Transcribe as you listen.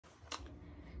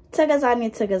Tagazani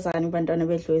Bantwana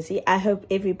Bedlozi. I hope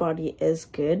everybody is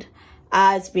good.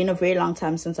 It's been a very long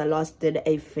time since I last did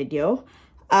a video.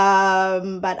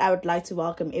 But I would like to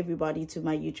welcome everybody to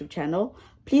my YouTube channel.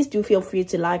 Please do feel free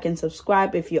to like and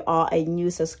subscribe if you are a new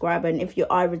subscriber, and if you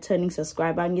are a returning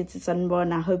subscriber, I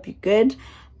hope you're good.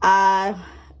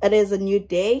 It is a new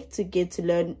day to get to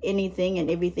learn anything and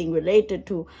everything related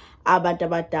to Abantu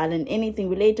Abadala and anything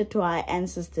related to our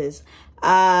ancestors.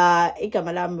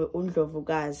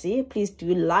 Please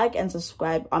do like and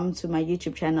subscribe to my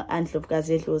YouTube channel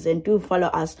and do follow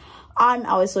us on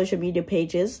our social media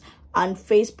pages. On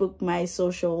Facebook, my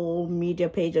social media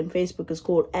page on Facebook is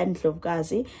called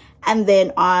Ndlovgazi, and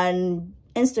then on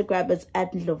Instagram it's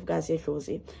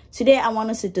 @Ndlovgazi. Today I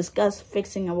want us to discuss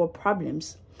fixing our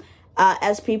problems.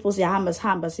 As people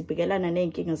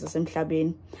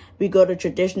we go to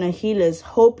traditional healers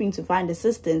hoping to find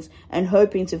assistance and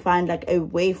hoping to find like a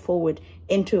way forward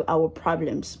into our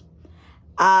problems.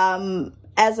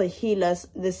 As a healer,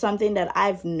 there's something that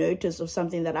I've noticed, or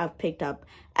something that I've picked up.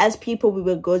 As people, we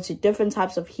will go to different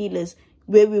types of healers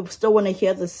where we still want to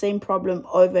hear the same problem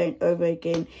over and over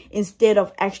again instead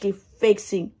of actually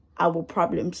fixing our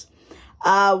problems.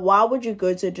 Why would you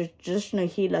go to a traditional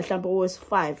healer, always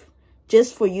 5,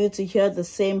 just for you to hear the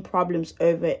same problems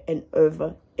over and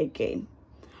over again?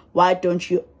 Why don't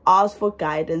you ask for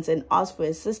guidance and ask for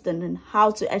assistance on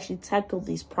how to actually tackle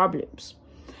these problems?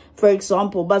 For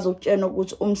example,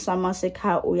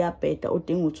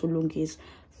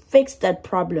 fix that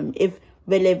problem. If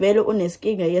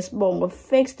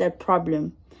fix that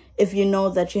problem. If you know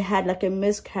that you had like a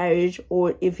miscarriage,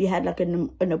 or if you had like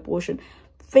an abortion,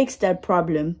 fix that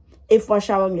problem. If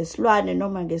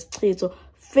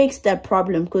fix that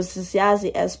problem, because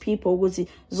as people ukuthi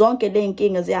zonke le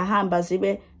inkinga ziyahamba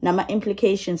zibe nama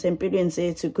implications empilweni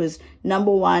zethu, because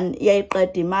number 1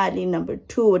 iyayiqeda imali, number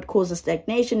 2 it causes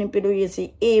stagnation impilo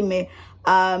yethu ime,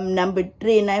 number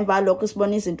 3 na emva lokho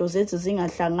sibona izinto zethu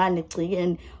zingahlangani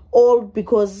egcikeni, all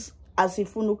because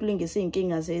asifuna ukulungisa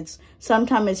inkinga zethu.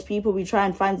 Sometimes as people we try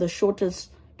and find the shortest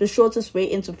way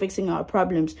into fixing our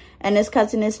problems, and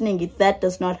esikhathini esiningi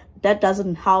that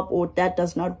doesn't help, or that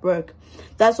does not work.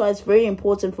 That's why it's very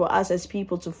important for us as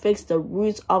people to fix the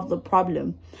root of the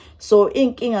problem. So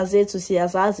inkinga zethu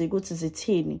siyazazi ukuthi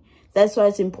zithini. That's why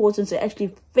it's important to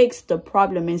actually fix the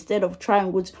problem instead of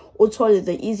trying to uthole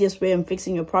the easiest way of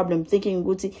fixing your problem, thinking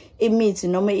ukuthi imithi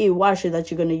noma iwash that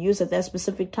you're going to use at that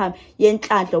specific time,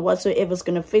 yenhlanhla whatsoever is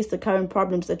going to fix the current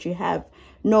problems that you have.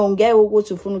 No, ngeke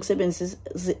ukuthi ufuna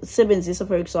ukusebenzisa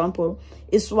for example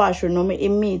iswasho noma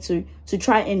imithi to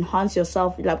try and enhance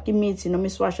yourself, like imithi noma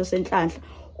iswasho senhlanhla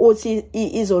uthi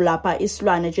izolapha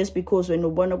isilwane just because when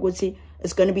ubona ukuthi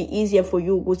it's going to be easier for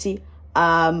you ukuthi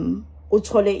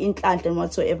uthole inhlanhla and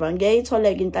whatsoever. Ngeke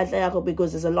ithole inhlanhla yakho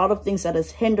because there's a lot of things that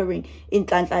is hindering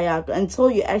inhlanhla yakho.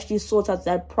 Until you actually sort out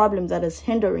that problem that is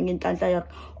hindering inhlanhla yakho,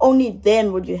 only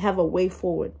then will you have a way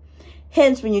forward.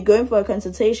 Hence, when you're going for a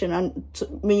consultation, a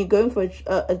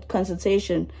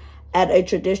consultation at a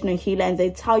traditional healer and they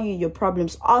tell you your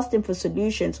problems, ask them for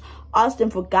solutions, ask them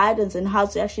for guidance and how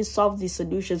to actually solve these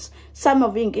solutions. Some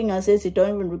of inkinga says it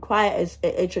don't even require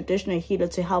a traditional healer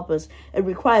to help us. It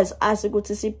requires us to go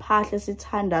to see partners,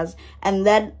 and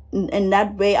that in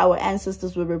that way our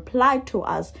ancestors will reply to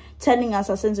us, telling us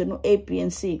A, B,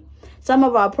 and C. Some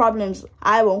of our problems,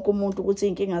 I won't come on to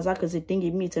inkinga zakho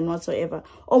zidinga imithi and whatsoever.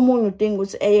 Omunye udinga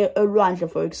ukuthi elwandle,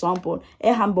 for example,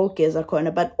 ehambogeza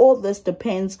khona. But all this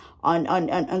depends on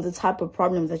the type of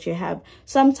problem that you have.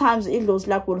 Sometimes those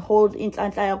like will hold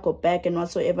inhlanhla yakho back and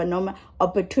whatsoever, no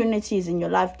opportunities in your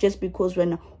life, just because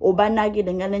when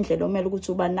ubanakile ngalendlela omele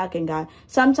ukuthi ubanake ngayo.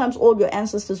 Sometimes all your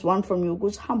ancestors want from you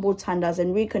ukuthi humble tandas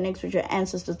and reconnect with your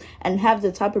ancestors and have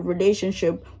the type of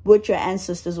relationship with your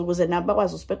ancestors ukuze nabo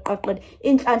bakwazi usipeqaqela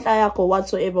inhlanhla yakho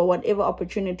whatever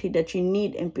opportunity that you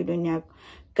need in empilweni yakho.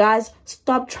 Guys,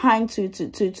 stop trying to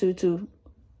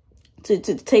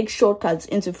take shortcuts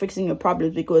into fixing your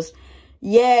problems, because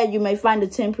yeah, you may find a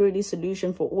temporary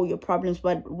solution for all your problems,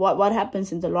 but what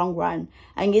happens in the long run?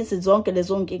 And it's zonke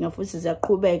lezo nkinga futhi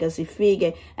ziyaqhubeka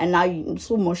zifike, and now you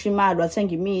sumosha imali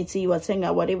wathenga imithi,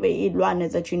 wathenga whatever ilwane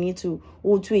that you need to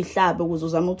uthi uyihlabe ukuze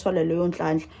uzame ukuthola leyo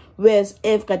nhlanhla. Whereas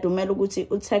if kade umele ukuthi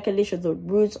utackle the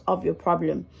root of your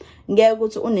problem, ngeke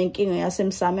ukuthi unenkinga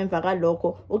yasemsamo emva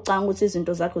kalokho ucanga ukuthi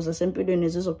izinto zakho zasempilweni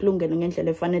zizokulungela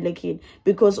ngendlela efanelekile,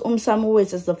 because umsamo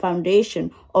wethu is the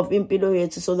foundation of impilo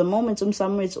yethu. So the moment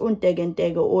umsamo wethu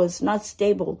untekenteke or is not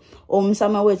stable or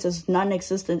umsamo wethu is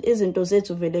non-existent, izinto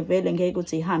zethu vele ngeke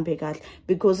ukuthi ihambe kahle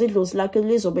because idlozi lakho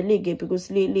lizobe ligephi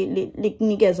because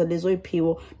likunikeza lezo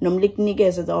iphiwo noma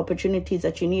likunikeza the opportunities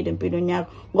that you need empilweni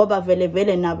yakho ngoba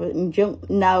vele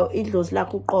now idlozi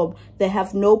lakho uqobo they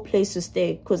have no place to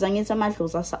stay because angithi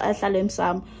amadlozi ahlala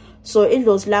emsamo. So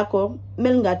idlozi lakho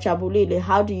melingajabulile,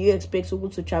 how do you expect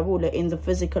ukuthi ujabule in the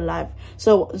physical life?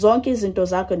 So zonke izinto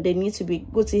zakho they need to be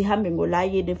ukuthi ihambe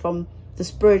ngolayini from the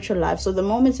spiritual life. So the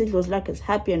moment idlozi lakho is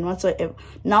happy and whatsoever,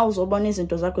 now uzobona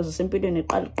izinto zakho zisempilweni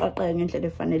iqaqaqeka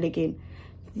ngendlela efanelekile.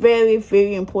 Very,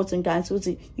 very important, guys.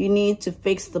 You need to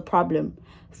fix the problem.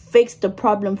 Fix the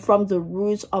problem from the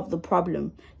roots of the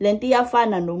problem. Lento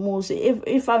iyafana nomuzi.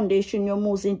 If foundation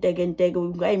yomuzi intekenteke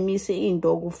ungayimise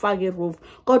indogo ufake roof.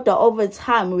 Kodwa over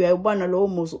time uyayibona lo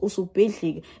muzi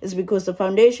usubhidlike. It's because the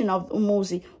foundation of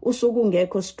umuzi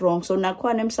usukungekho strong. So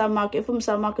nakhona emsamakho, if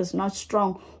umsamakho is not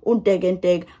strong,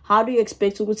 untekenteke, how do you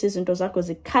expect ukuthi izinto zakho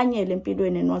zikhanyele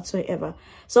empilweni and whatsoever?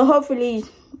 So hopefully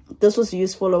this was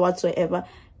useful or whatsoever.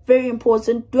 Very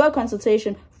important. Do a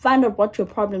consultation. Find out what your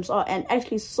problems are and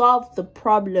actually solve the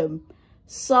problem.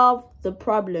 Solve the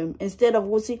problem. Instead of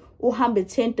uhambe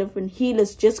 10 different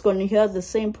healers just going to hear the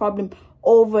same problem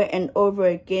over and over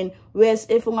again. Whereas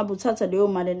if ungabuthatha leyo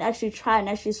mali and actually try and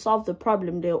actually solve the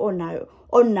problem there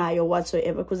onayo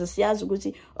whatsoever, because siyazi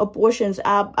ukuthi abortions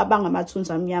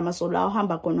abangamathunzi amnyama, so la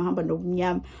uhamba khona uhamba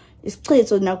nobumnyama.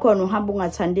 Isichitho nakhona uhamba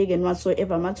ungathandeki and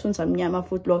whatsoever amathunzi amnyama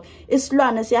futhi lo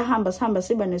isilwane sihamba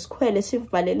siba nesikhwele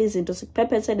sivalele izinto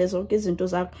sikuphephetele zonke izinto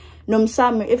zakho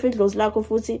nomsamo if idlozi lakho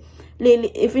futhi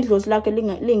if idlozi lakho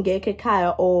lingekho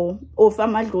ekhaya or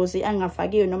amadlozi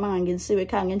angafakiwe noma angangenisiwe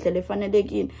ekhaya ngendlela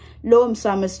efanelekile, lo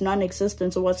msamo is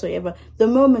non-existent or whatsoever. The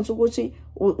moment ukuthi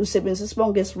usebenzisa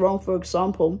isibongo is wrong, for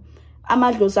example,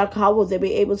 amadlozi, how will they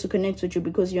be able to connect with you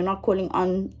because you're not calling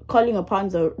upon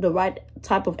the right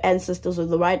type of ancestors or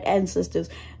the right ancestors?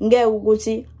 Ngeke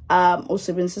ukuthi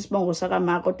usebenzisa isibongo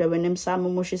sakamama kodwa wena emsamo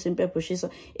umushisa impepho ushisa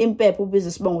impepho ubiza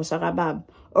isibongo sakababa.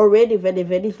 Already very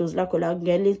idlozi lakho la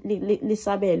ngeke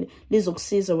lisabele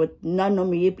lizokusiza with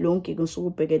nanoma yiphi lonke kusuku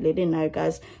ubhekelele nayo,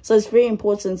 guys. So it's very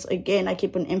important. Again, I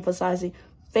keep on emphasizing,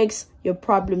 fix your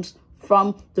problems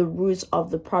from the roots of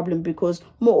the problem, because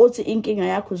mo othi inkinga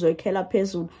yakho uzoyikhela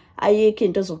phezulu ayikho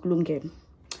into ezokulungela.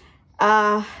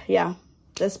 Yeah,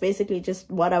 that's basically just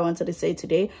what I wanted to say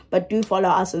today. But do follow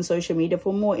us on social media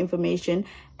for more information,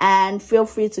 and feel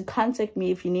free to contact me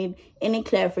if you need any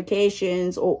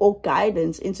clarifications or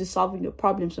guidance into solving your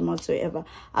problems and whatsoever.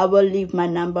 I will leave my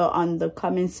number on the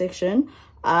comment section.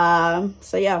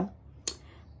 So yeah,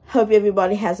 hope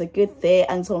everybody has a good day.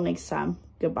 Until next time,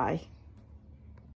 goodbye.